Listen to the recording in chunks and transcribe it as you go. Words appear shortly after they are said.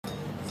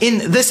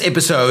In this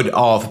episode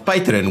of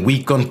Patron,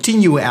 we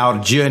continue our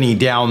journey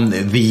down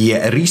the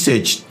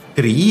research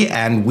tree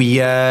and we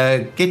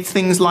get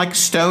things like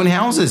stone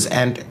houses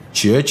and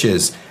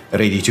churches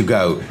ready to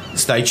go.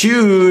 Stay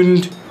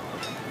tuned.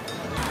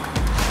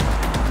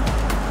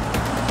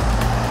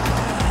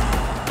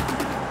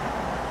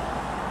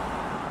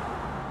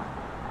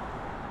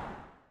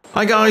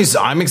 Hi guys,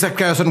 I'm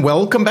ExactChaos and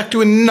welcome back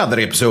to another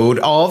episode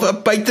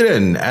of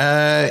Patron.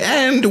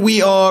 And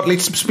we are,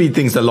 let's speed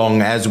things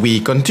along as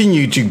we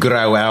continue to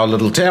grow our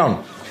little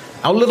town,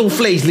 our little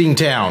fledgling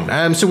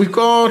town. So we've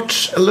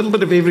got a little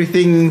bit of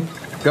everything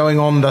going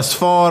on thus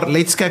far.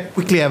 Let's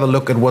quickly have a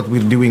look at what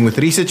we're doing with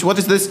research. What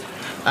is this?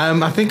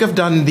 I think I've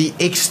done the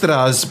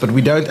extras, but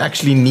we don't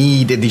actually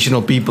need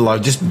additional people.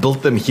 I've just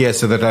built them here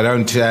so that I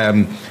don't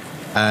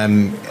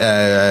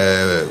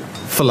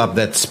fill up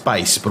that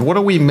space. But what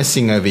are we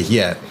missing over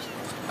here?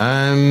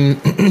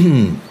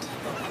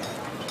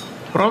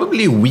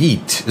 Probably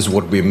wheat is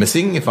what we're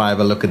missing, if I have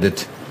a look at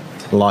it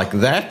like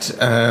that.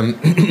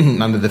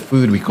 Under the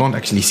food we can't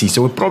actually see,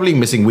 so we're probably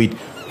missing wheat.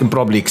 We can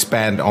probably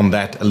expand on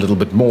that a little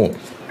bit more.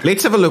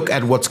 Let's have a look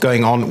at what's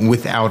going on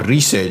with our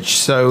research.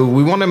 So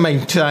we want to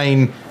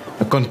maintain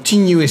a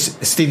continuous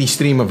steady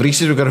stream of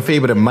research. We've got a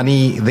fair bit of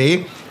money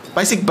there.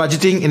 Basic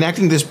budgeting.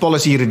 Enacting this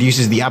policy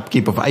reduces the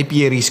upkeep of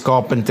apiaries,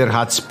 carpenter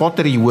huts,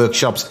 pottery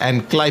workshops,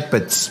 and clay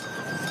pits.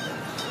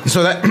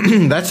 So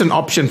that's an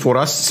option for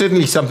us.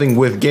 Certainly something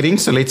worth getting.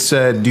 So let's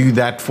do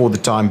that for the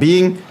time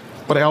being.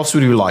 What else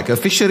would you like? A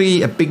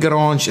fishery, a pig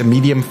ranch, a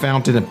medium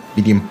fountain, a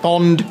medium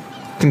pond.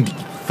 Can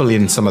fill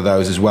in some of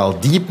those as well.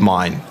 Deep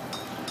mine.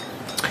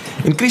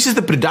 Increases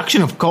the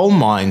production of coal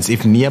mines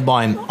if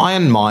nearby an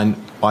iron mine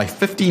by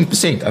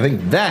 15%. I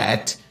think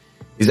that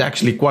is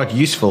actually quite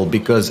useful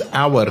because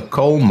our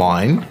coal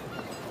mine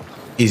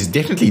is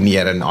definitely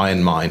near an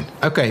iron mine.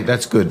 Okay,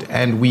 that's good.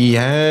 And we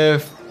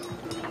have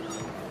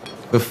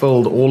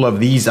fulfilled all of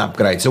these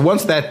upgrades. So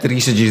once that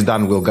research is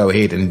done, we'll go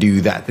ahead and do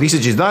that.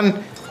 Research is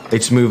done.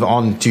 Let's move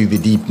on to the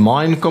deep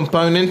mine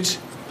component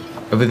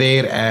over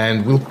there.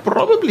 And we'll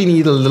probably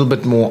need a little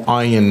bit more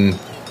iron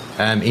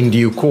in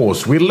due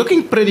course. We're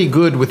looking pretty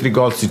good with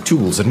regards to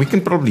tools, and we can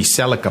probably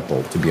sell a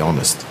couple, to be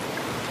honest.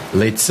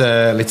 Let's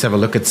have a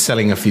look at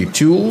selling a few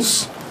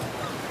tools.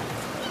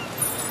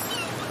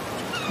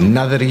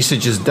 Another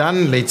research is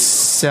done. Let's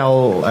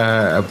sell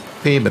a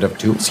fair bit of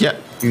tools. Yeah,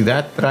 do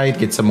that. Trade,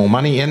 get some more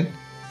money in.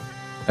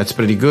 That's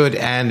pretty good.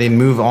 And then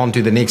move on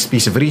to the next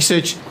piece of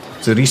research.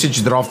 So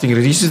research drafting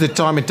reduces the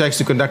time it takes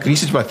to conduct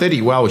research by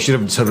 30. Wow, we should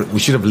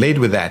have led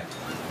with that.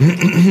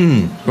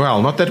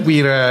 Well, not that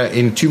we're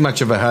in too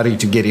much of a hurry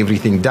to get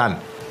everything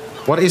done.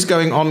 What is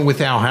going on with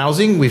our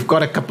housing? We've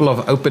got a couple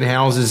of open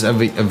houses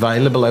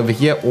available over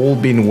here, all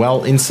been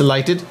well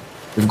insulated.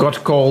 We've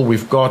got coal,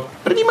 we've got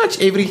pretty much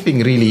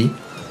everything really.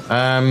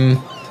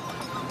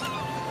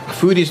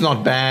 Food is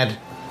not bad.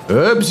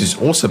 Herbs is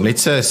awesome.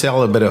 Let's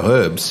sell a bit of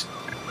herbs.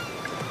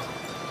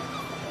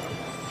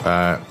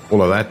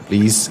 All of that,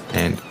 please,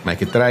 and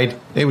make a trade.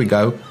 There we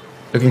go.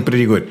 Looking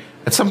pretty good.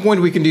 At some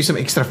point, we can do some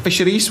extra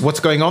fisheries. What's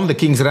going on? The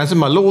King's ransom.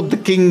 My lord, the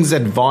King's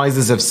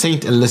advisors have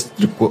sent a list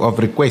of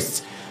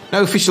requests.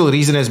 No official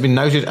reason has been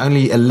noted,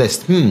 only a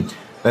list.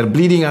 They're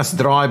bleeding us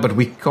dry, but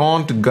we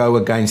can't go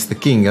against the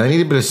king. I need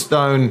a bit of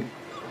stone.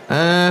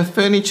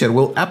 Furniture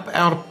will up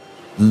our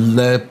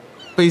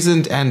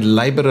peasant and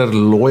laborer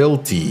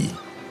loyalty,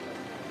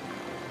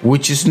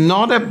 which is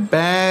not a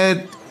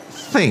bad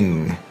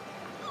thing.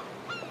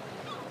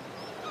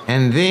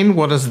 And then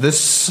what is this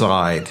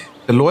side?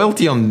 The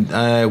loyalty on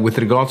with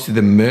regards to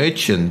the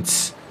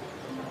merchants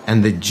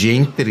and the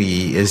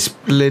gentry is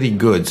pretty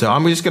good. So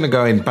I'm just going to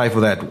go and pay for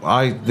that.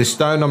 The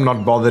stone I'm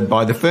not bothered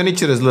by. The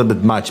furniture is a little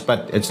bit much,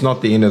 but it's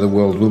not the end of the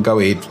world. We'll go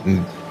ahead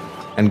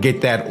and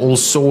get that all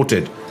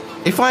sorted.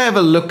 If I have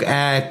a look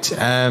at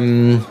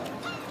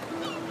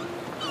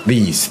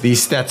these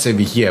stats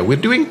over here, we're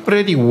doing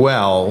pretty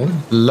well.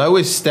 The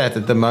lowest stat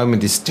at the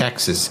moment is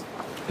taxes.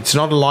 It's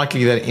not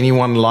likely that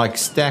anyone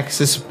likes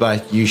taxes,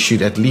 but you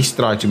should at least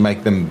try to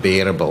make them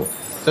bearable.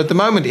 So at the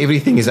moment,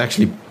 everything is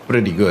actually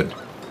pretty good.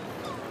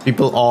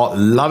 People are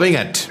loving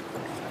it.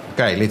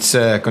 Okay, let's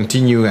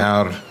continue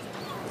our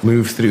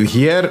move through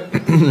here.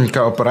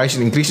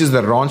 Cooperation increases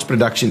the ranch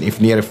production if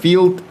near a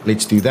field.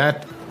 Let's do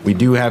that. We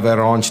do have a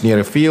ranch near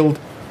a field,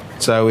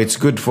 so it's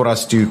good for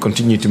us to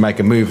continue to make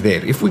a move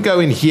there. If we go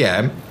in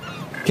here,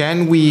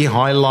 can we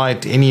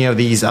highlight any of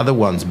these other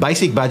ones?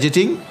 Basic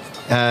budgeting.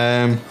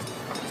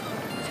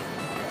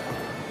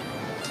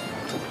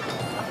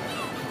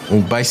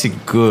 Or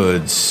basic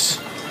goods.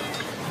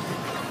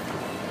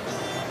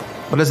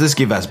 What does this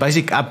give us?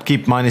 Basic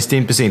upkeep minus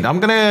 10%. I'm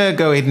going to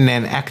go ahead and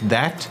enact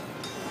that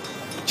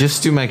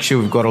just to make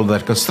sure we've got all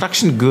that.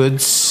 Construction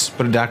goods,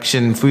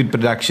 production, food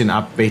production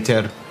up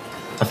better.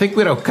 I think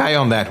we're okay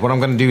on that. What I'm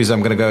going to do is I'm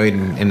going to go ahead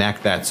and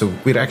enact that. So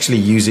we're actually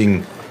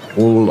using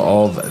all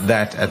of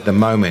that at the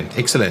moment.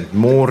 Excellent.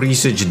 More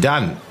research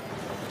done.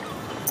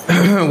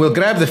 we'll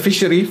grab the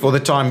fishery for the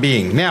time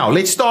being. Now,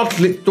 let's start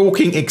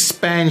talking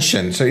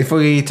expansion. So if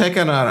we take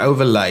on our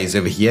overlays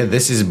over here,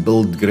 this is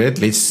build grid.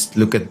 Let's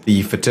look at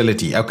the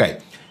fertility. Okay.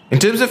 In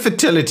terms of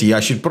fertility,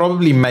 I should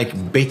probably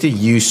make better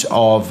use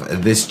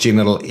of this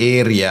general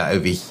area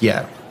over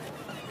here.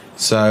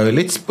 So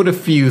let's put a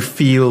few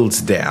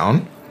fields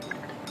down.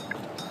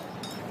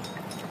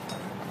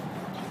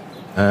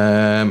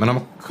 And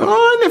I'm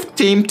kind of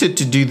tempted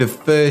to do the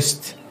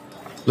first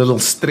little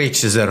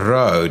stretch as a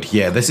road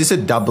here. This is a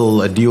dual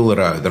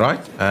road,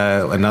 right?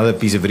 Another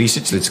piece of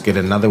research. Let's get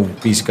another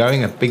piece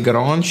going, a big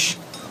ranch.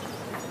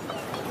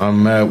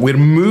 We're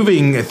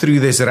moving through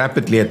this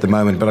rapidly at the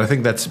moment, but I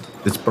think that's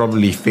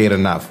probably fair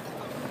enough.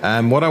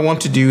 What I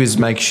want to do is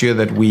make sure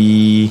that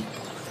we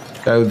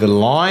go the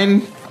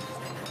line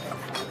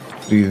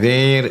through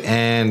there,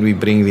 and we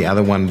bring the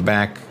other one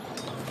back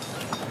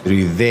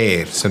through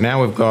there. So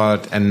now we've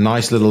got a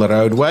nice little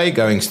roadway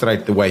going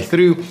straight the way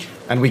through,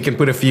 and we can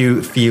put a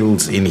few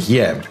fields in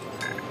here.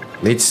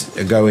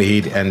 Let's go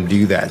ahead and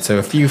do that. So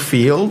a few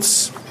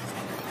fields.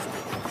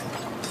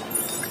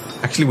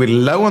 Actually, we're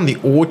low on the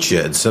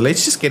orchard, so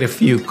let's just get a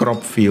few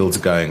crop fields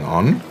going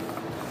on.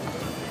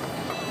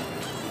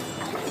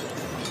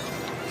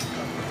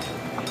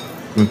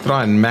 We'll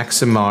try and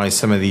maximize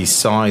some of these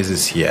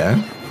sizes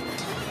here.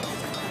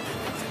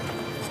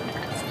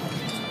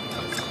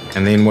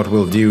 And then what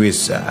we'll do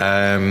is,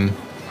 yeah,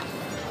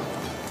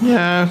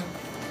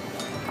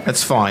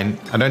 that's fine.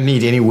 I don't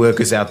need any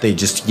workers out there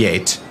just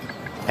yet.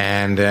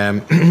 And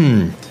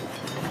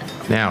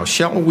now,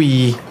 shall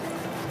we...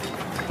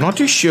 Not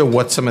too sure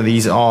what some of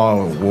these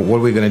are,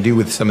 what we're going to do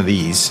with some of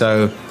these.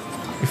 So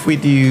if we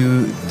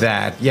do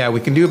that, yeah, we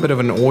can do a bit of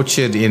an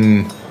orchard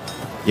in,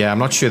 yeah, I'm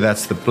not sure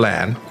that's the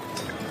plan.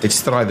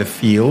 Let's try the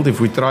field. If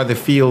we try the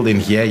field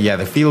in here, yeah,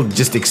 the field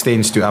just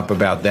extends to up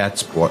about that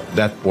spot,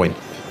 that point.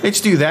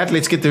 Let's do that.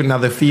 Let's get to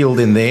another field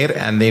in there,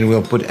 and then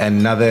we'll put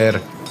another,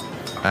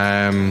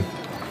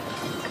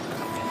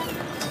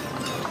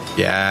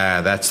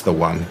 yeah, that's the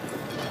one.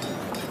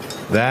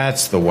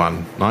 That's the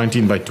one,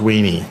 19 by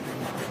 20.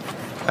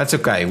 That's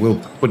okay. We'll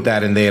put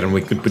that in there, and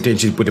we could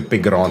potentially put a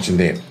pig ranch in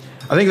there.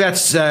 I think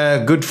that's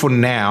good for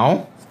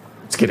now.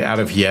 Let's get out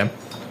of here.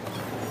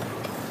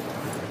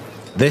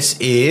 This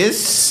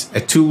is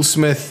a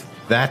toolsmith.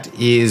 That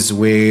is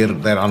where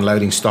they're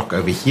unloading stock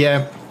over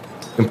here.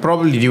 We can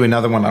probably do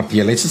another one up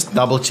here. Let's just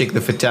double check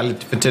the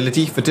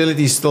fertility.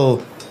 Fertility is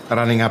still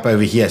running up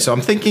over here. So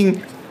I'm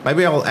thinking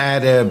maybe I'll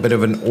add a bit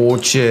of an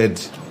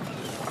orchard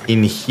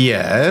in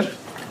here.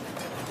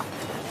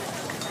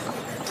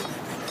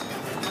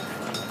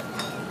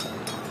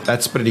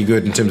 That's pretty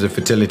good in terms of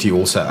fertility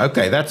also.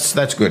 Okay,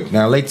 that's good.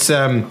 Now let's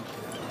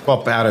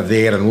pop out of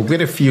there, and we'll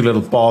get a few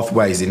little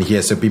pathways in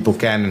here so people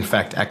can, in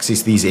fact,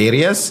 access these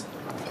areas.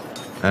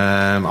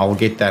 I'll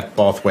get that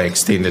pathway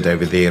extended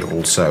over there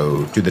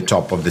also to the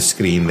top of the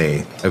screen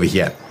there, over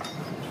here.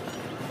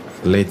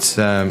 Let's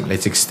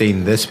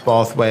extend this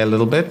pathway a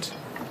little bit.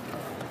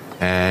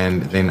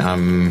 And then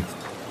I'm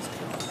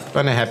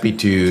kind of happy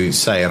to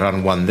say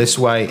run one this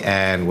way,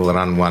 and we'll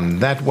run one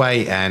that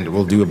way, and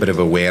we'll do a bit of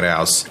a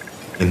warehouse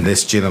in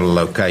this general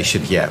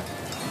location here.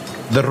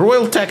 The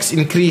royal tax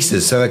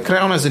increases, so the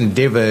crown has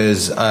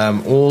endeavors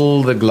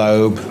all the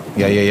globe,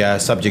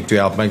 subject to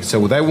help make.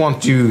 So they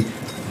want to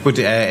put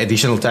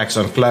additional tax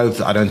on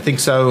clothes. I don't think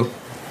so.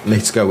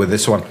 Let's go with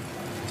this one.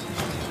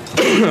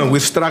 We're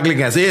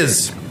struggling as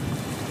is.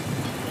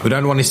 We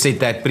don't want to set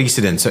that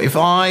precedent. So if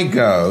I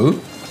go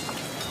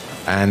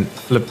and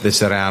flip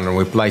this around and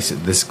we place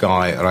this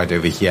guy right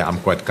over here, I'm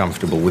quite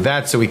comfortable with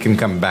that. So we can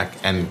come back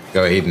and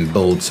go ahead and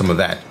build some of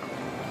that.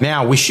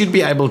 Now, we should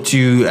be able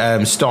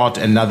to start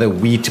another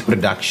wheat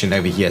production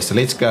over here. So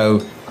let's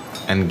go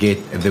and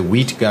get the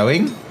wheat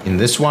going in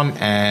this one.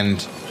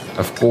 And,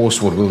 of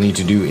course, what we'll need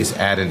to do is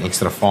add an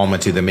extra farmer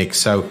to the mix.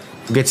 So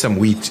we'll get some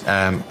wheat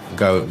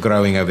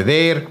growing over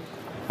there.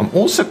 I'm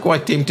also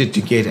quite tempted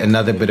to get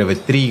another bit of a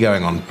tree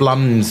going on.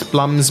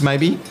 Plums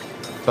maybe.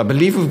 So I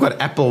believe we've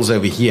got apples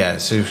over here.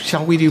 So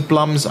shall we do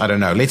plums? I don't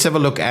know. Let's have a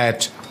look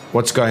at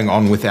what's going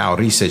on with our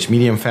research.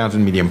 Medium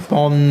fountain, medium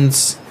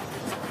ponds.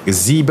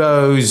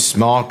 Gazebos,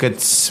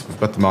 markets, we've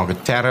got the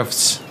market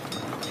tariffs.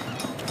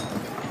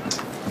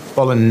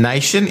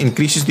 Pollination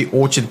increases the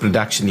orchard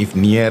production if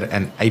near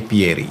an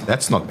apiary.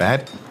 That's not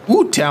bad.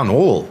 Ooh, town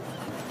hall.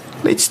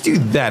 Let's do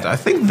that. I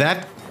think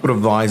that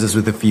provides us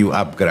with a few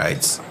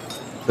upgrades.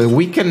 So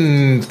we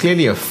can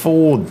clearly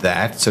afford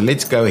that. So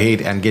let's go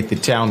ahead and get the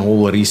town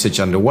hall research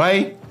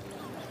underway.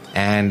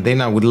 And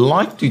then I would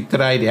like to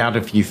trade out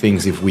a few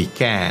things if we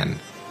can.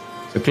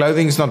 So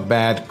clothing's not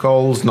bad,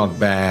 coal's not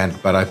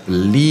bad, but I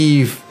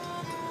believe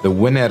the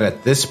winner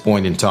at this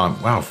point in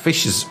time, wow,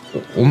 fish is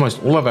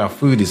almost all of our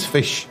food is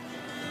fish.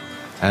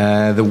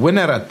 The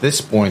winner at this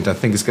point, I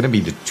think, is going to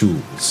be the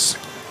tools.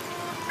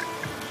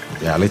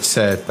 Yeah, let's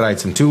trade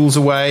some tools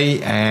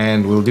away,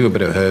 and we'll do a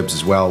bit of herbs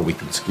as well. We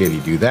can clearly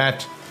do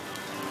that.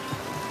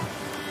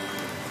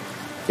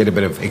 Get a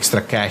bit of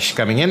extra cash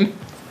coming in.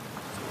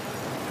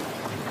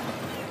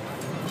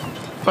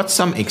 got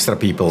some extra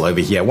people over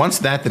here. Once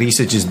that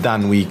research is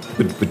done, we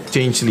could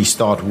potentially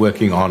start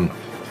working on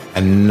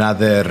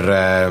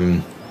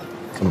another...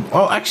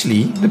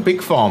 actually, the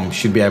big farm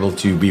should be able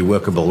to be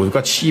workable. We've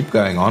got sheep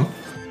going on,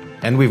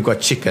 and we've got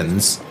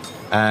chickens.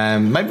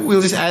 Maybe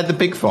we'll just add the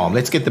big farm.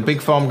 Let's get the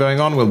big farm going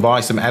on. We'll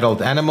buy some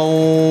adult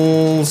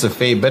animals, a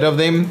fair bit of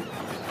them.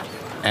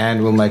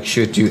 And we'll make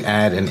sure to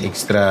add an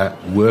extra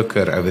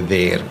worker over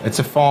there. It's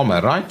a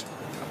farmer, right?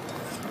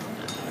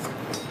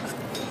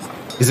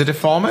 Is it a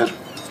farmer?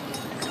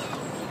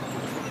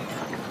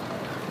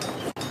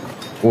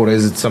 Or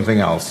is it something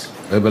else?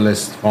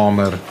 Herbalist,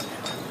 farmer.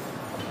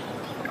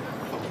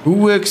 Who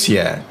works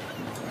here?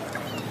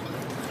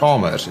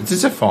 Farmers. It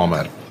is a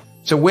farmer.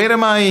 So where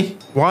am I?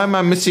 Why am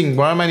I missing?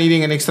 Why am I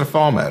needing an extra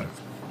farmer?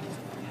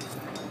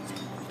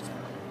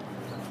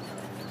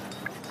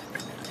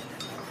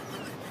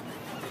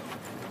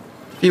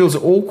 Feels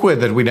awkward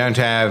that we don't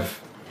have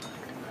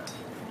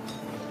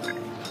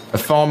a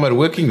farmer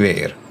working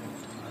there.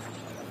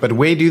 But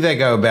where do they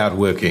go about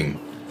working?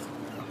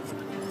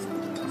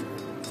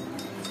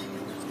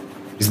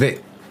 Is there...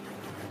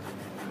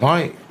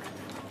 Why?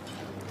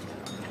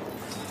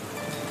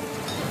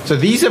 So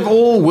these have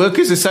all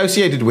workers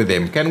associated with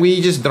them. Can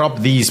we just drop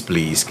these,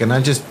 please? Can I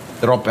just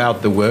drop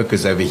out the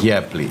workers over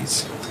here,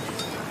 please?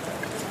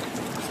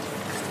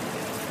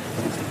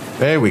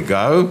 There we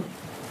go.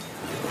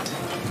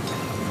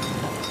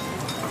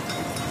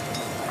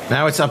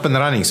 Now it's up and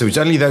running. So it's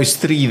only those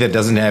 3 that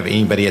doesn't have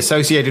anybody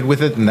associated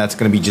with it, and that's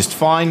going to be just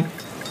fine.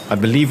 I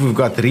believe we've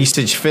got the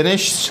research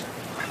finished.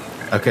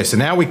 Okay, so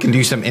now we can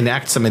do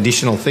enact some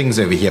additional things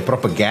over here.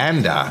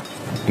 Propaganda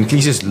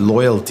increases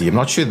loyalty. I'm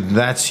not sure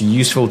that's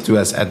useful to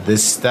us at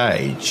this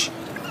stage.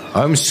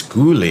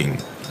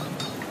 Homeschooling.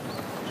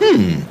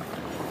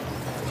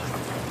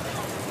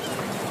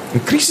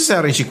 Increases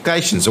our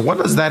education. So what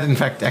does that in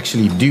fact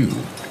actually do?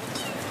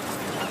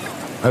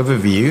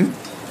 Overview.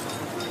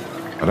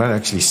 I don't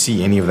actually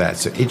see any of that.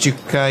 So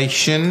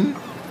education.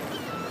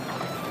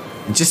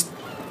 It's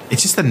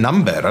just a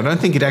number. I don't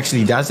think it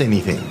actually does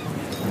anything.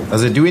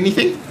 Does it do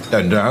anything?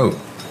 Don't know.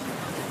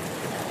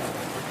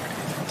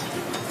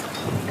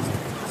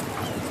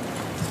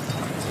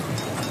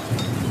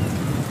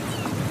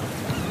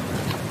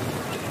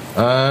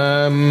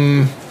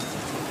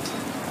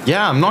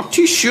 Yeah, I'm not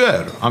too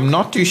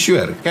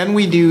sure. Can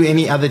we do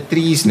any other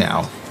trees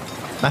now?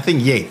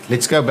 Nothing yet.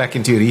 Let's go back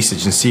into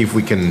research and see if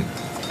we can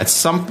at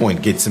some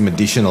point get some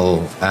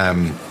additional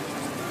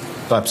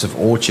types of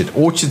orchard.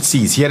 Orchard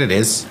seeds, here it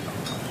is.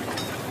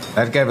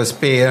 That gave us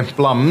pear,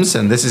 plums,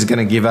 and this is going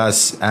to give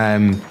us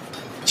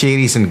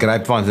cherries and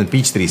grapevines and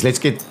peach trees. Let's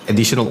get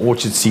additional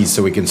orchard seeds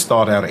so we can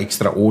start our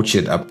extra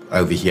orchard up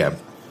over here.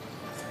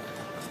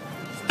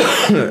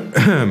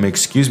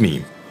 Excuse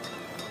me.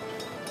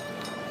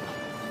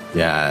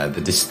 Yeah,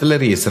 the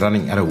distillery is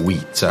running out of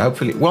wheat, so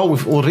hopefully... Well,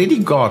 we've already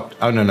got...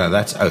 Oh, no,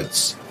 that's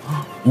oats.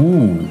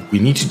 Ooh, we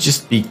need to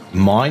just be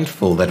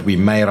mindful that we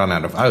may run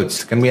out of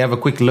oats. Can we have a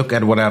quick look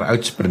at what our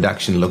oats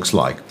production looks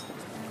like?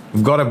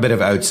 We've got a bit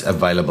of oats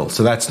available,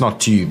 so that's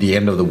not to the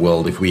end of the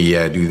world if we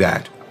do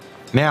that.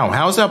 Now,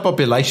 how's our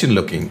population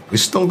looking? We've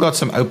still got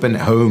some open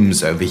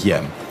homes over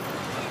here.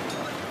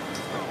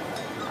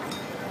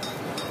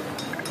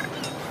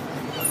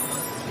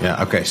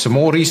 Yeah, okay, some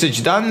more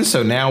research done,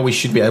 so now we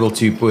should be able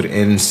to put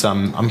in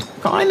some... I'm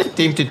kind of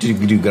tempted to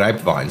do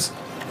grapevines.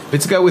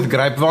 Let's go with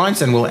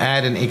grapevines, and we'll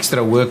add an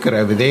extra worker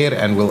over there,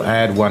 and we'll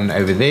add one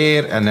over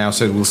there, and now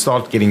so we'll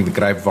start getting the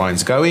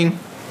grapevines going.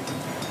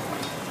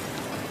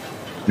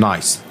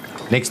 Nice.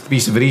 Next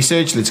piece of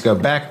research, let's go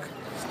back.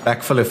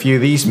 Backfill a few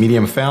of these,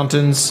 medium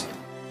fountains.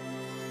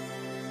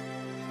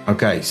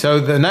 Okay, so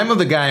the name of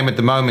the game at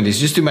the moment is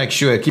just to make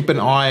sure, keep an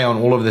eye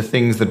on all of the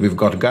things that we've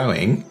got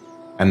going,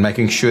 and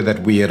making sure that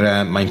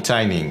we're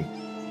maintaining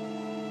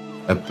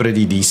a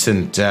pretty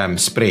decent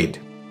spread.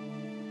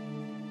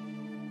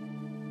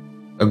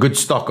 A good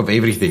stock of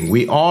everything.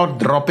 We are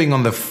dropping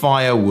on the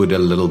firewood a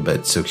little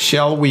bit, so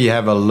shall we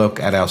have a look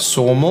at our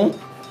sawmill?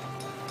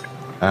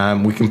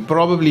 We can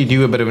probably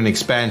do a bit of an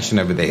expansion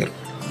over there.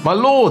 My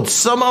lord,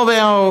 some of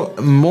our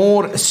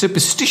more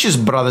superstitious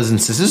brothers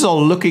and sisters are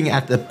looking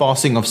at the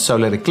passing of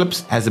solar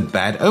eclipse as a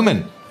bad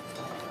omen.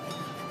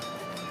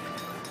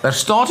 They're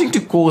starting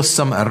to cause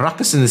some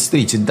ruckus in the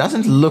streets. It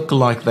doesn't look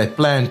like they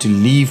plan to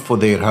leave for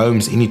their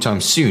homes anytime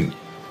soon.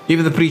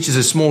 Give the preachers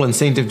a small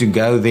incentive to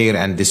go there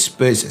and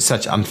disperse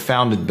such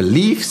unfounded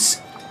beliefs.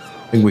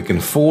 I think we can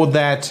afford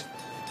that.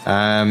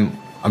 I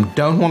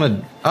don't want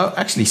to... Oh,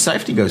 actually,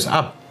 safety goes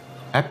up.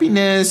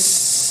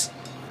 Happiness...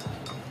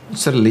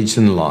 What's the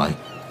religion like?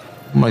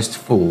 Almost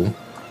full.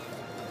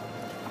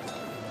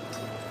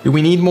 Do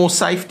we need more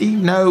safety?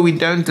 No, we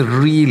don't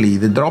really.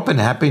 The drop in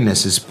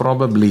happiness is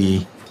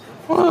probably...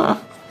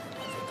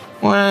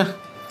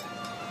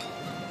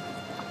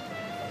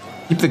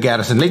 Keep the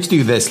garrison. Let's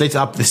do this. Let's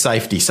up the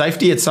safety.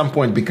 Safety at some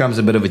point becomes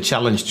a bit of a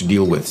challenge to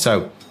deal with.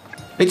 So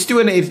let's do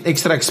an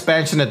extra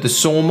expansion at the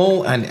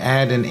sawmill and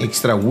add an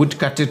extra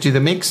woodcutter to the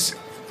mix.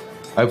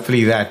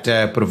 Hopefully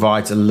that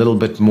provides a little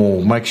bit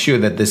more. Make sure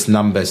that this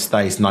number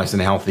stays nice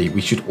and healthy.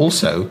 We should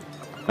also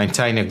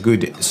maintain a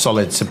good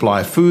solid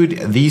supply of food.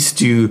 These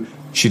two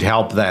should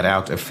help that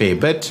out a fair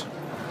bit.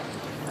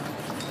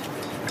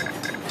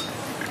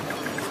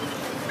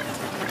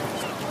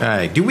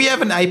 Do we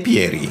have an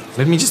apiary?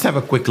 Let me just have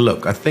a quick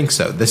look. I think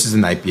so. This is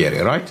an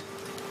apiary, right?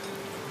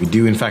 We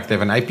do in fact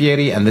have an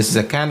apiary, and this is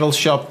a candle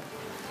shop.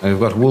 And we've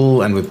got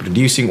wool, and we're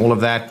producing all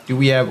of that. Do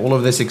we have all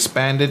of this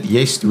expanded?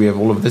 Yes. Do we have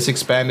all of this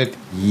expanded?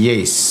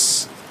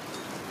 Yes.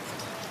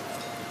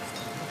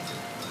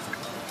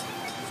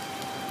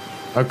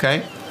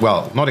 Okay.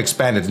 Well, not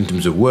expanded in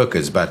terms of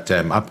workers, but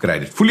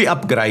upgraded. Fully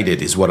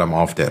upgraded is what I'm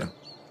after.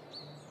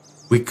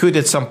 We could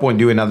at some point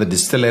do another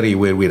distillery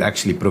where we're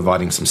actually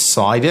providing some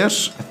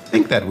ciders. I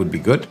think that would be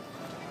good.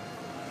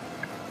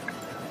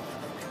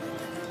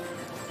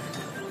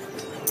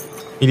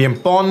 Medium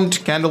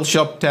pond, candle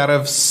shop,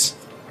 tariffs.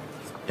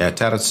 Yeah,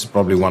 tariffs is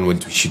probably one we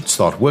should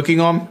start working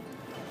on.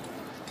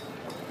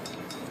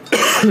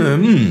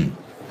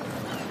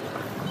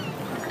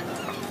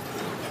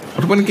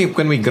 What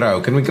can we grow?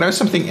 Can we grow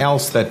something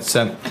else that's...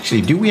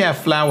 actually, do we have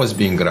flowers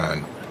being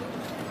grown?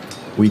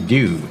 We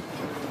do.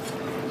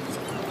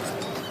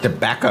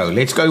 Tobacco.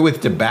 Let's go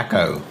with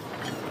tobacco.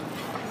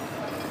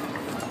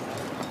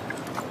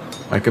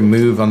 Make a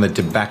move on the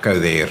tobacco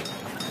there.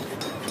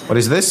 What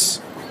is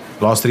this?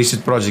 Last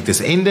research project is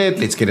ended.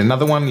 Let's get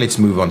another one. Let's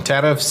move on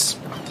tariffs.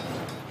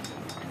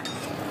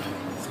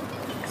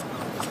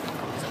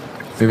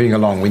 Moving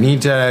along. We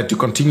need to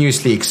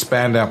continuously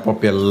expand our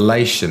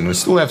population. We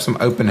still have some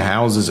open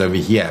houses over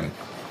here.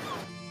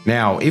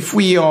 Now, if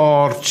we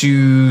are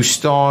to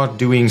start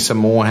doing some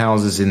more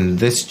houses in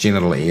this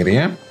general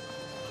area...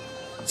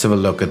 Let's have a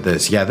look at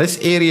this. Yeah, this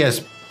area is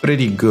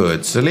pretty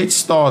good. So let's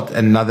start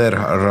another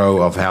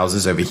row of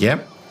houses over here.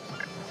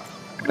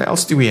 What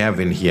else do we have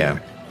in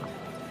here?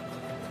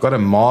 Got a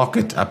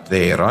market up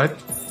there, right?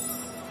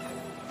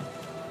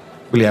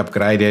 Fully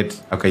upgraded.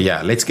 Okay,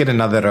 yeah. Let's get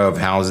another row of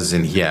houses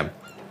in here.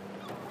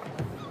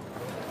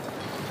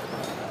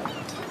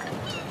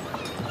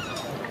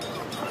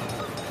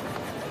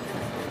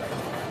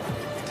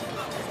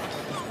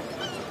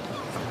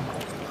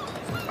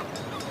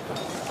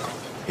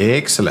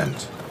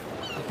 Excellent.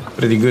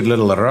 Pretty good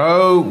little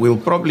row. We'll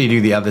probably do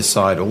the other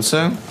side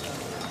also.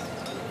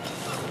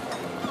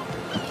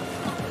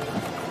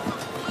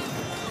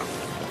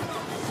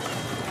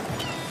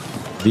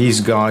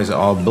 These guys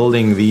are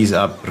building these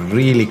up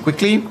really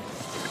quickly.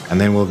 And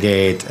then we'll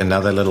get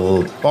another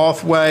little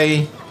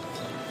pathway.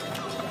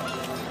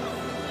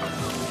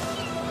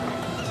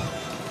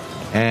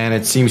 And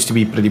it seems to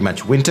be pretty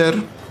much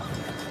winter.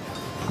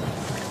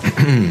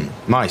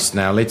 Nice.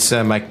 Now let's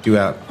make do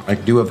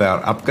of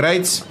our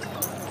upgrades.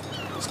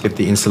 Let's get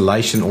the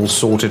insulation all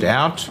sorted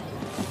out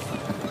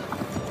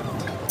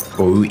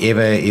for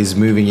whoever is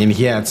moving in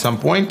here at some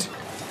point.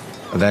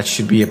 That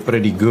should be a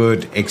pretty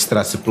good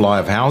extra supply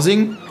of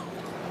housing.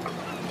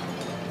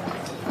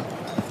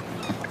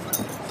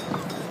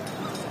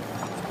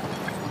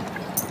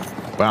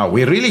 Wow,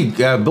 we're really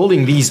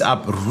building these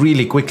up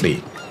really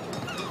quickly.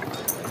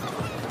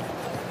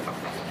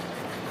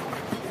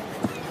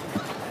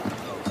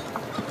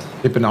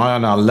 Keep an eye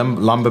on our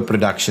lumber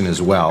production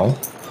as well.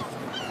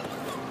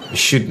 We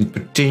should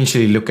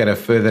potentially look at a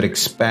further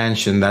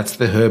expansion. That's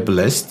the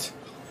herbalist.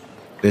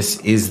 This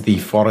is the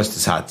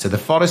forester's hut. So the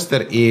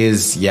forester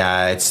is,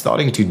 yeah, it's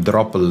starting to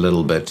drop a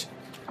little bit.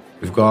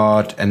 We've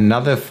got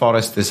another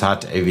forester's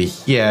hut over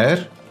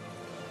here.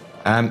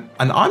 And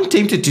I'm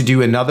tempted to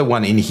do another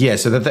one in here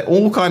so that they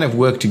all kind of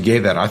work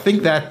together. I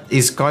think that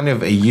is kind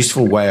of a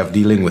useful way of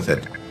dealing with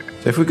it.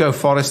 So if we go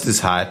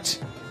forester's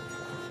hut,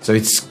 so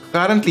it's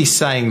currently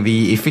saying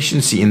the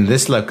efficiency in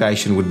this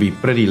location would be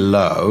pretty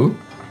low.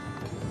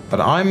 But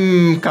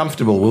I'm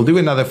comfortable. We'll do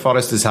another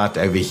forester's hut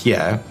over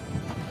here.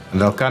 And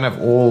they'll kind of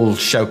all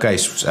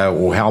showcase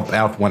or help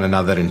out one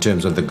another in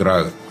terms of the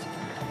growth.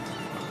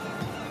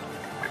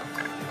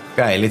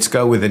 Okay, let's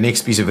go with the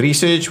next piece of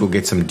research. We'll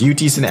get some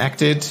duties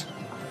enacted.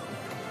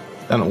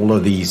 Done all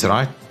of these,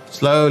 right?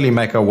 Slowly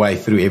make our way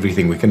through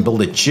everything. We can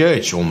build a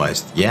church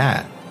almost.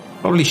 Yeah.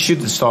 Probably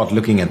should start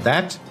looking at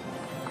that.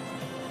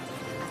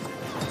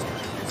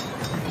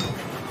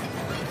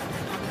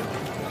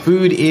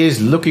 Food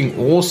is looking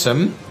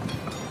awesome.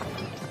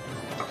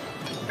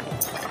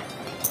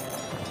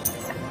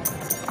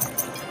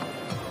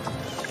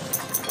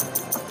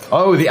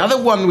 Oh, the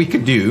other one we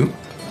could do.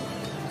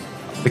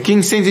 The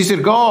king sends his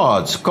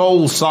regards.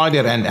 Coal,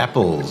 cider, and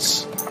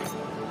apples.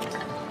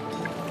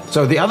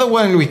 So the other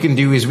one we can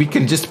do is we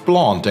can just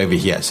plant over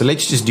here. So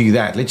let's just do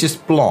that. Let's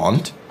just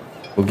plant.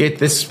 We'll get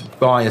this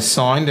guy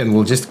assigned and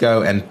we'll just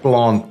go and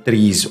plant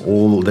trees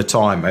all the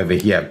time over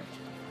here.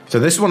 So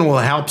this one will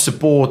help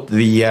support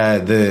the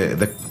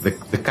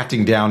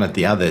cutting down at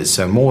the others.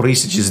 So more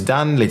research is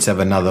done. Let's have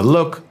another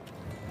look.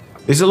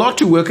 There's a lot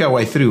to work our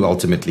way through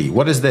ultimately.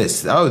 What is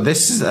this? Oh,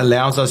 this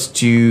allows us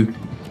to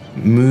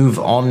move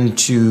on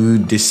to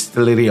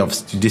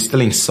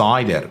distilling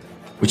cider,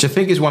 which I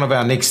think is one of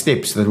our next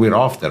steps that we're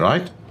after,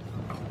 right?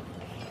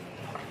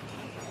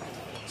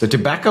 So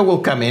tobacco will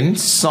come in.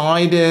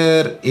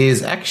 Cider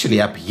is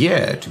actually up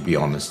here, to be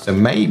honest. So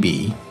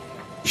maybe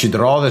we should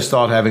rather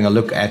start having a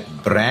look at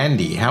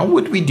brandy. How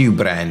would we do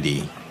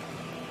brandy?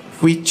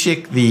 If we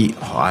check the...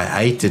 Oh, I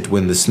hate it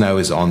when the snow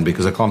is on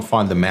because I can't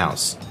find the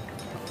mouse.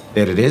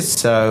 There it is.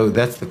 So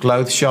that's the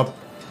clothes shop.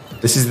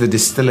 This is the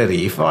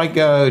distillery. If I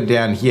go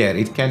down here,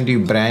 it can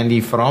do brandy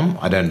from...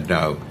 I don't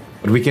know.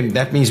 But we can.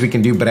 That means we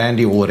can do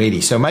brandy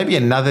already. So maybe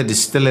another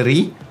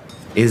distillery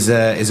is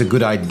a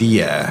good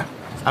idea.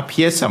 Up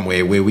here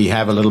somewhere where we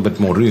have a little bit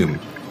more room.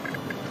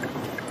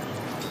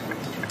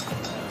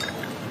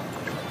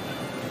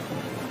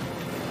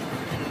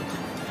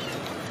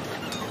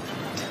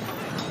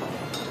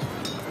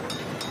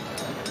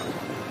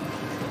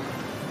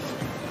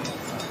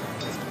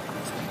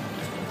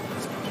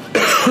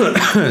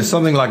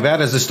 Something like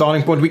that as a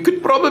starting point. We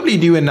could probably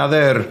do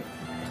another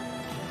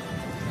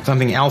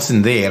something else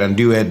in there and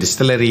do a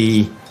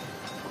distillery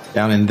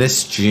down in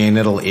this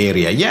general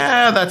area.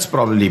 Yeah, that's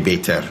probably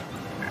better.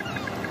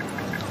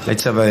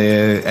 Let's have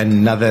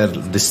another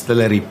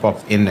distillery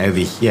pop in over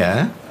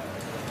here.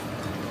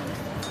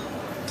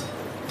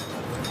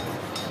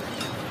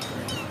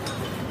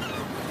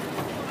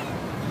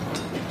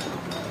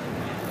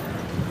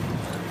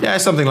 Yeah,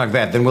 something like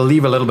that. Then we'll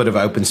leave a little bit of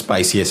open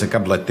space here, so a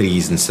couple of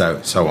trees and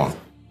so on.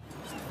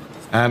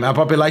 Our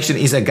population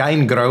is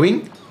again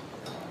growing,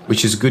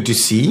 which is good to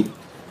see.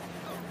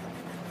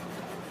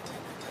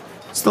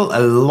 Still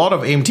a lot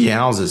of empty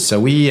houses,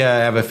 so we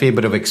have a fair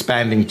bit of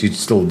expanding to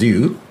still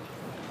do.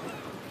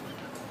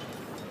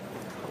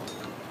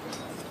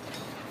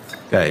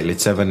 Okay,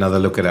 let's have another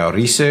look at our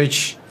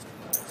research.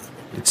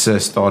 Let's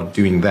start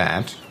doing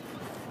that.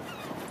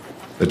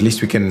 At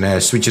least we can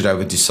switch it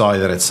over to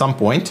cider at some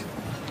point.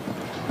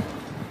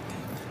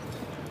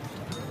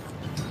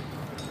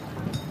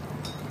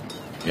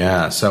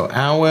 Yeah, so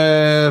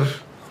our...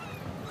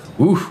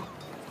 Ooh,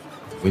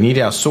 we need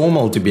our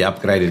sawmill to be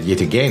upgraded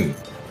yet again.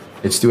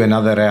 Let's do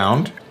another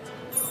round.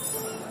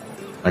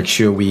 Make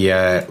sure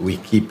we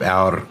keep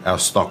our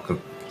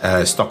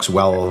stocks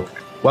well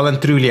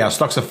and truly. Our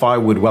stocks of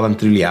firewood well and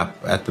truly up.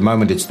 At the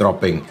moment it's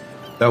dropping.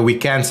 Though we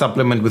can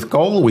supplement with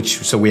coal,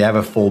 so we have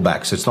a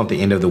fallback. So it's not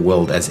the end of the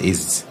world as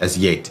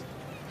yet.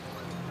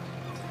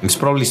 It's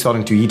probably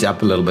starting to heat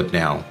up a little bit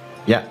now.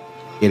 Yeah,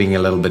 getting a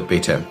little bit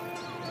better.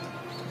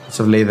 Lots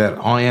of leather,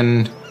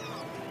 iron,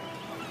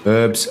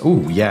 herbs.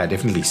 Oh yeah,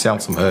 definitely sell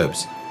some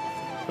herbs.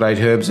 Dried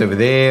herbs over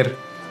there.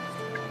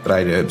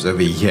 Dried herbs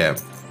over here.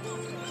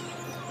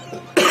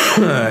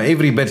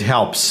 Every bit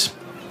helps.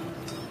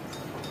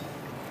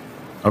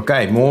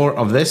 Okay, more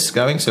of this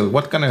going. So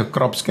what kind of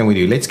crops can we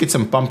do? Let's get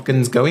some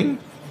pumpkins going.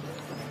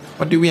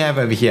 What do we have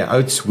over here?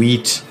 Oats,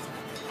 wheat.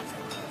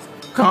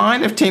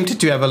 Kind of tempted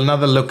to have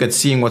another look at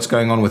seeing what's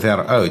going on with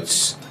our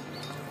oats.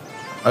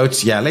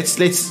 Oats, yeah, let's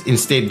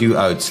instead do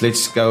oats.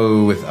 Let's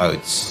go with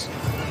oats.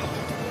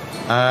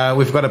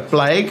 We've got a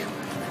plague.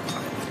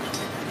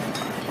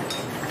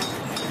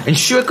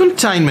 Ensure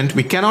containment.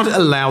 We cannot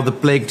allow the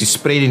plague to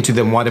spread into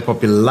the wider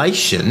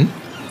population,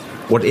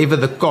 whatever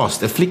the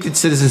cost. Afflicted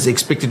citizens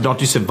expected not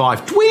to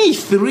survive.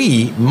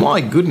 23?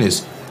 My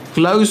goodness.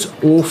 Close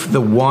off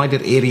the wider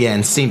area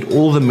and send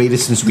all the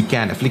medicines we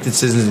can. Afflicted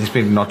citizens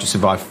expected not to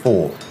survive.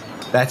 4.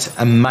 That's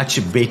a much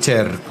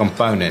better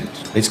component.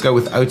 Let's go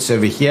with oats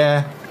over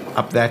here.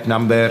 Up that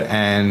number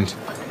and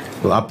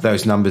we'll up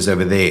those numbers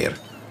over there.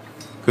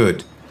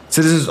 Good.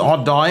 Citizens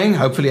are dying.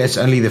 Hopefully it's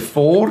only the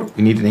 4.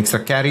 We need an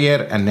extra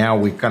carrier and now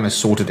we kind of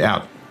sort it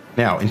out.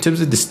 Now, in terms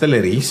of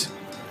distilleries,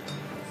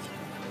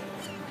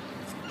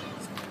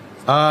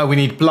 we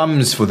need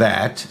plums for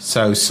that.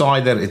 So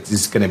cider it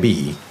is going to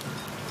be.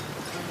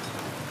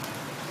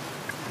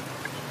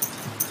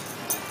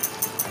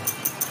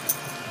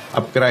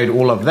 Upgrade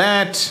all of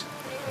that.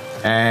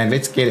 And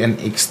let's get an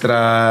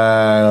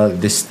extra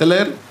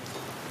distiller.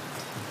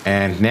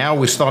 And now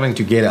we're starting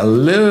to get a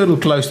little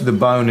close to the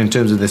bone in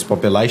terms of this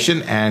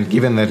population. And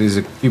given that there's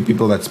a few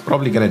people that's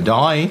probably going to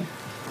die,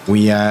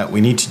 we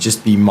need to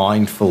just be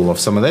mindful of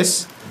some of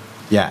this.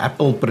 Yeah,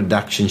 apple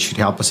production should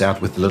help us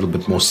out with a little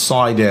bit more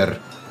cider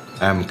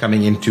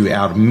coming into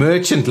our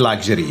merchant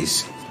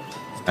luxuries.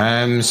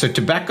 So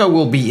tobacco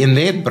will be in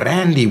there.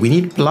 Brandy. We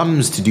need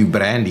plums to do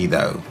brandy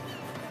though.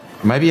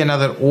 Maybe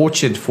another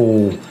orchard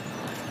for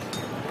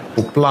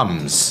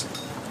plums.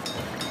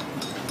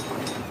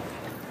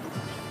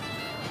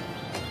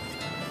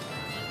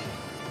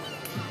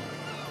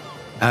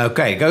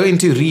 Okay, go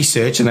into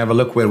research and have a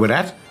look where we're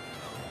at.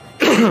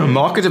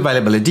 Market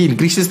availability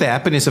increases the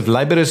happiness of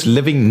laborers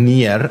living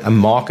near a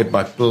market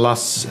by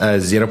plus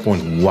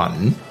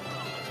 0.1.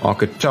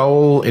 Market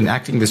toll,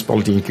 enacting this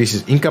policy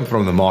increases income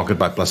from the market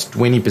by plus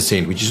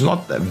 20%, which is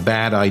not a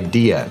bad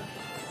idea.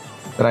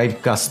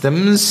 Trade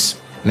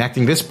customs,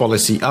 enacting this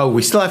policy. Oh,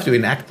 we still have to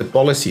enact the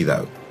policy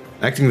though.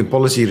 Enacting the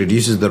policy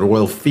reduces the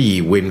royal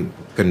fee when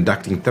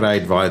conducting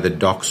trade via the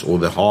docks or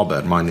the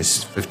harbour,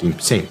 minus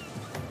 15%.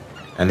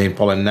 And then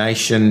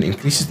pollination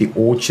increases the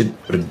orchard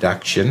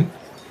production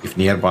if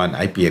nearby an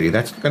apiary.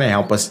 That's not going to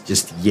help us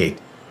just yet.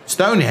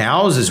 Stone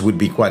houses would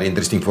be quite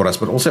interesting for us,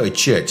 but also a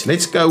church.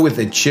 Let's go with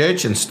a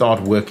church and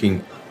start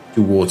working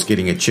towards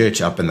getting a church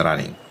up and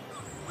running.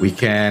 We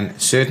can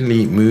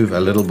certainly move a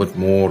little bit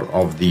more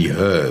of the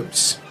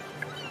herbs.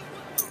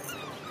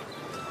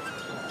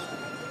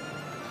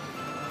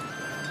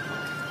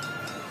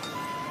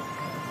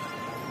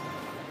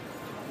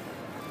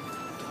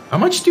 How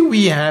much do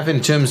we have in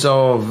terms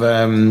of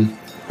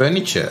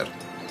furniture?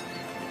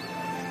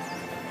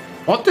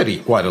 Pottery,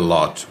 quite a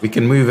lot. We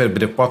can move a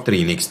bit of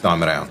pottery next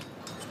time around.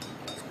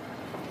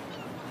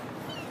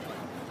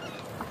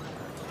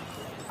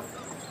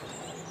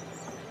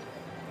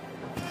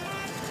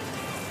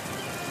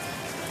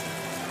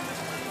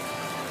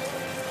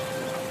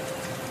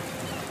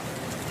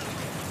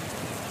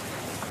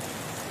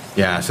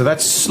 Yeah, so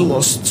that's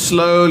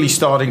slowly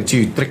starting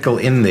to trickle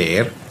in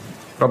there.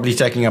 Probably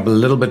taking up a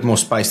little bit more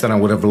space than I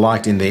would have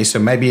liked in there. So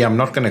maybe I'm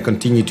not going to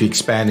continue to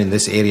expand in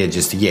this area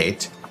just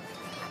yet.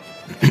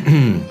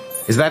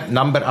 Is that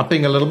number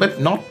upping a little bit?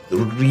 Not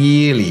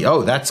really.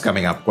 Oh, that's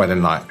coming up quite a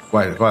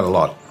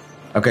lot.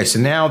 Okay, so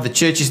now the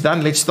church is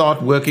done. Let's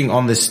start working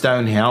on the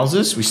stone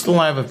houses. We still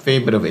have a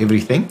fair bit of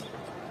everything.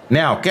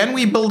 Now, can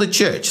we build a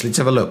church? Let's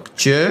have a look.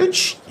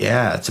 Church.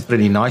 Yeah, it's a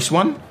pretty nice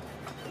one.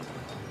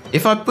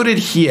 If I put it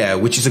here,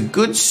 which is a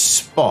good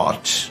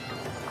spot...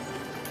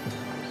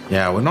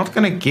 Yeah, we're not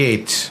going to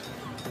get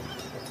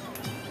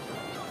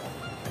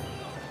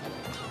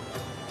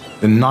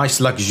the nice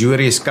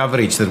luxurious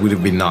coverage that would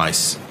have been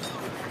nice.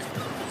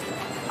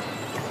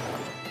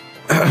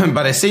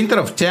 But a center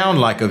of town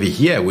like over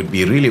here would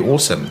be really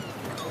awesome.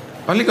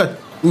 Only got...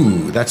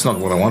 Ooh, that's not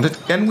what I wanted.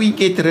 Can we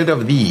get rid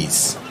of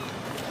these?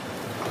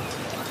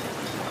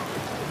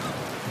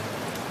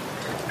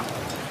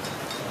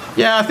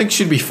 Yeah, I think it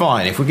should be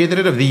fine. If we get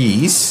rid of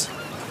these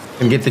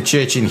and get the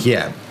church in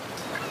here.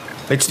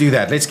 Let's do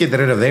that. Let's get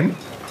rid of them.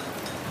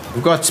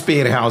 We've got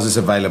spare houses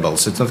available,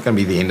 so it's not going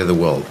to be the end of the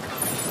world.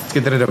 Let's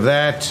get rid of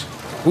that.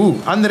 Ooh,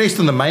 unrest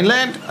on the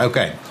mainland?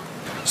 Okay.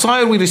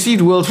 Sire, we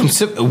received word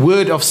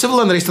of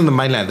civil unrest on the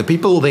mainland. The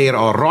people there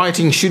are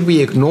rioting. Should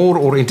we ignore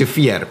or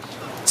interfere?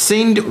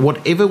 Send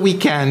whatever we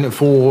can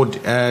forward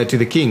to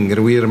the king.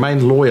 We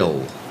remain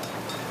loyal.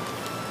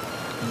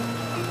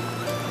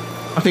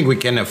 I think we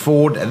can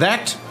afford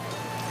that.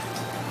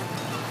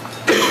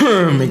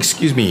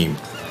 Excuse me.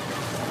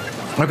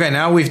 Okay,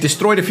 now we've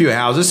destroyed a few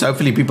houses.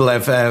 Hopefully people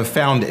have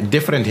found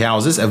different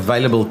houses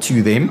available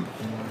to them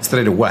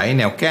straight away.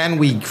 Now, can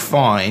we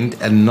find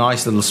a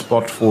nice little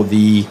spot for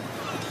the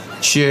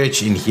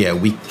church in here?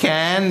 We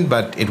can,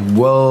 but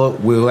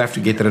we'll have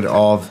to get rid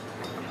of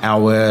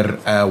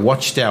our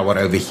watchtower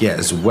over here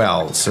as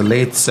well. So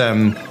let's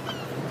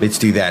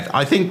do that.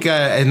 I think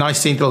a nice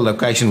central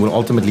location will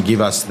ultimately give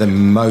us the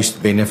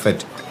most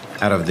benefit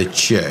out of the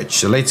church.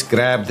 So let's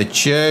grab the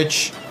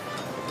church.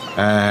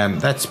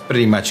 That's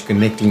pretty much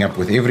connecting up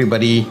with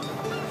everybody.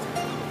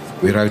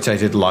 We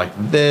rotate it like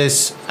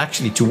this,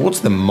 actually towards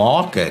the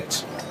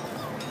market,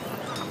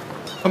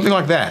 something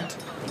like that.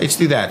 Let's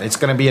do that. It's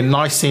going to be a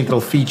nice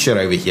central feature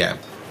over here.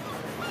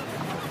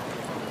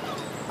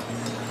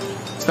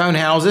 Stone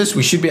houses.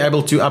 We should be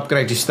able to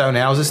upgrade to stone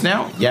houses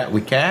now. Yeah,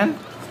 we can.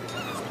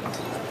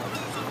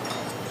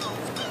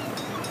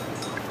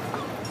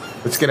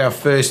 Let's get our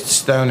first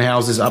stone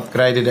houses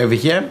upgraded over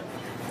here.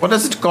 What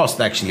does it cost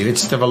actually?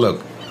 Let's just have a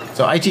look.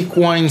 So 80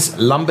 coins,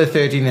 lumber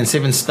 13 and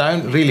 7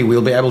 stone. Really,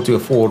 we'll be able to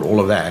afford all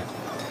of that.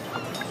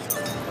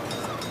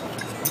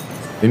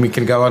 Then we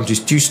can go on to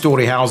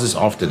 2-story houses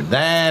after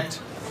that.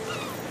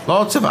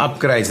 Lots of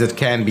upgrades that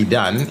can be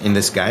done in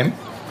this game.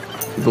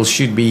 People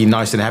should be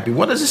nice and happy.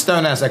 What does a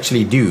stone house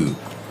actually do?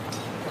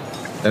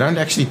 They don't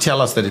actually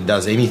tell us that it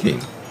does anything.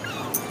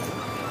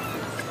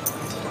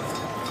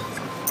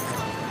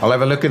 I'll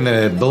have a look in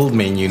the build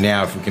menu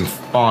now if we can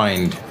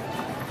find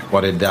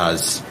what it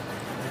does.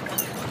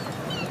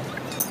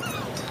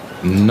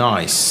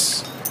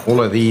 Nice.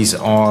 All of these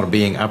are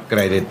being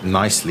upgraded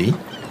nicely.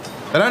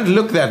 They don't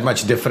look that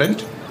much different.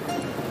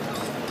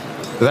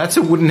 So that's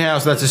a wooden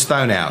house, that's a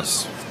stone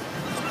house.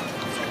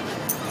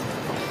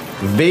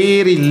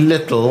 Very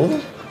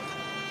little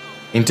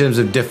in terms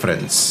of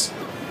difference.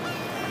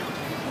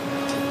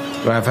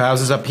 Do I have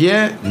houses up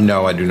here?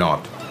 No, I do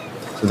not.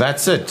 So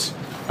that's it.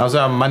 How's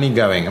our money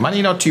going?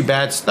 Money not too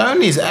bad.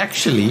 Stone is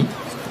actually...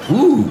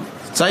 Ooh,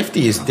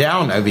 safety is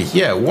down over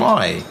here.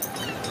 Why?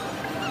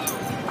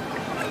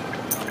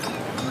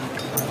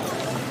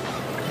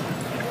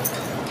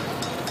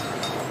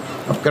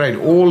 Upgrade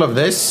all of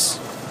this.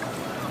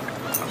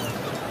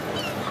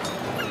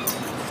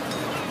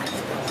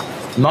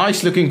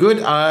 Nice, looking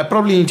good.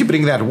 Probably need to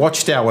bring that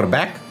watchtower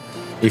back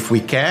if we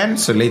can.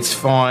 So let's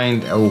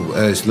find a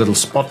little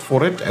spot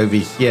for it over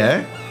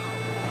here.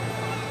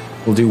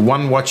 We'll do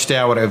one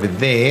watchtower over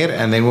there,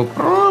 and then we'll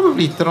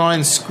probably try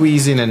and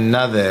squeeze in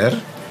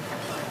another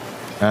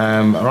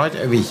right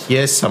over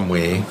here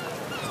somewhere.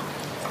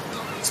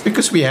 It's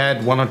because we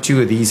had 1 or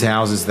 2 of these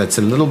houses that's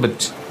a little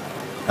bit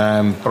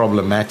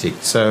problematic.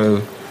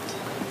 So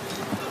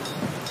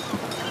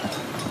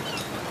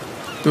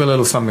do a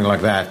little something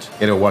like that.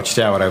 Get a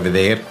watchtower over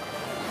there.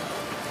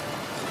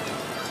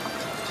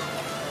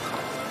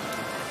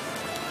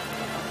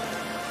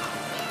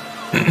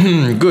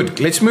 Good.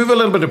 Let's move a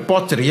little bit of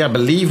pottery. I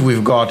believe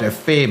we've got a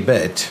fair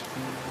bit.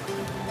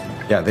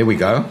 Yeah, there we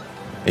go.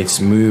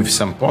 Let's move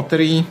some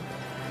pottery.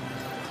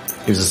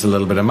 Gives us a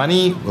little bit of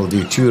money. We'll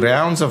do 2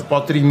 rounds of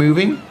pottery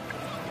moving.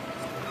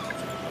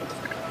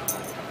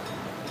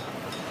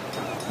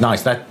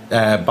 Nice.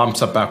 That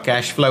bumps up our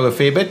cash flow a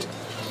fair bit.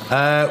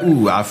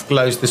 Ooh, I've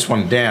closed this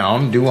one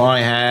down. Do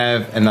I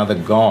have another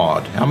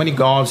guard? How many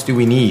guards do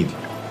we need?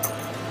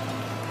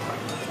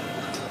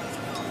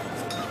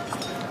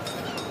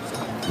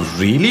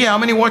 Really? How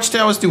many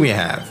watchtowers do we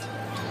have?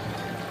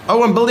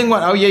 Oh, I'm building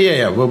one. Oh,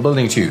 yeah. We're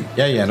building 2.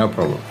 Yeah, no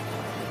problem.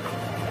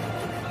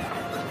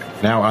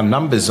 Now our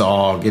numbers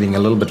are getting a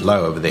little bit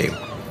low over there.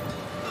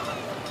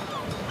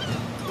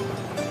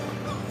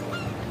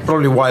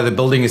 Probably why the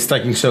building is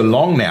taking so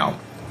long now.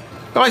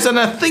 Guys, and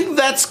I think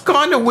that's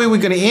kind of where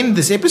we're going to end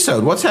this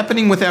episode. What's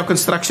happening with our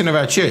construction of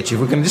our church? If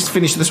we can just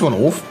finish this one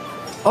off.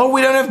 Oh,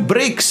 we don't have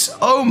bricks.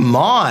 Oh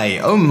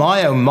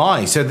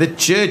my. So the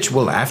church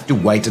will have to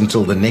wait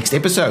until the next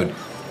episode.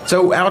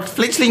 So our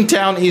fledgling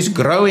town is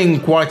growing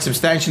quite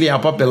substantially. Our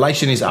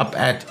population is up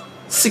at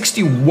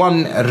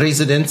 61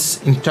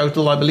 residents in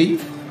total, I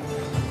believe.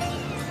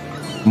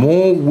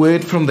 More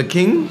word from the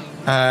king?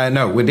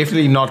 No, we're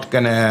definitely not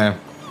going to...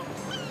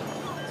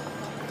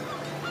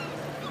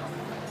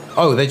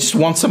 Oh, they just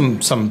want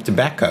some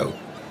tobacco.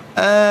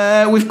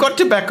 We've got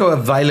tobacco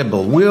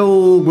available.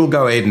 We'll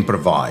go ahead and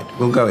provide.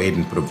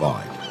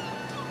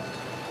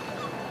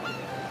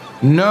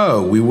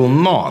 No, we will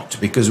not,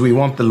 because we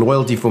want the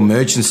loyalty for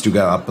merchants to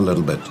go up a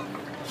little bit.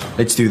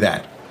 Let's do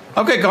that.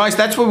 Okay, guys,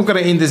 that's where we're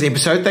going to end this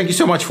episode. Thank you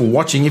so much for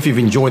watching. If you've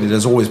enjoyed it,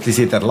 as always, please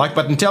hit that like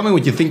button. Tell me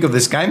what you think of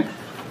this game.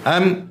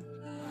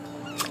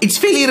 It's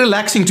fairly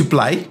relaxing to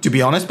play, to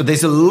be honest, but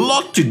there's a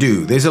lot to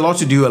do. A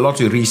lot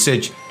to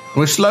research.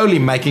 We're slowly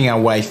making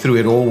our way through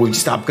it all. We've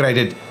just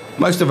upgraded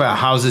most of our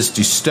houses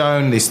to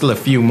stone. There's still a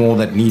few more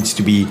that needs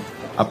to be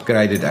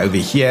upgraded over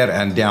here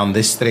and down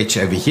this stretch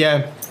over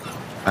here.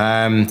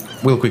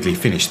 We'll quickly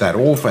finish that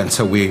off, and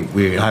so we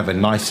have a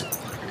nice,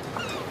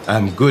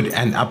 good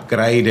and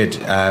upgraded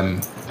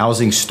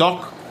housing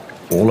stock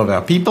for all of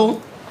our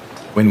people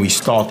when we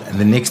start in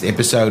the next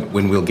episode,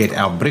 when we'll get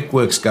our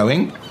brickworks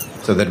going,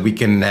 so that we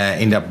can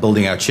end up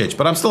building our church.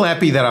 But I'm still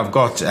happy that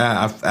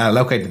I've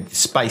located the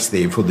space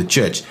there for the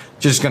church.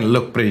 Just going to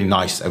look pretty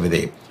nice over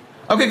there.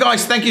 Okay,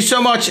 guys, thank you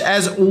so much.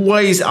 As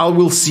always, I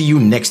will see you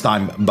next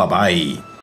time. Bye-bye.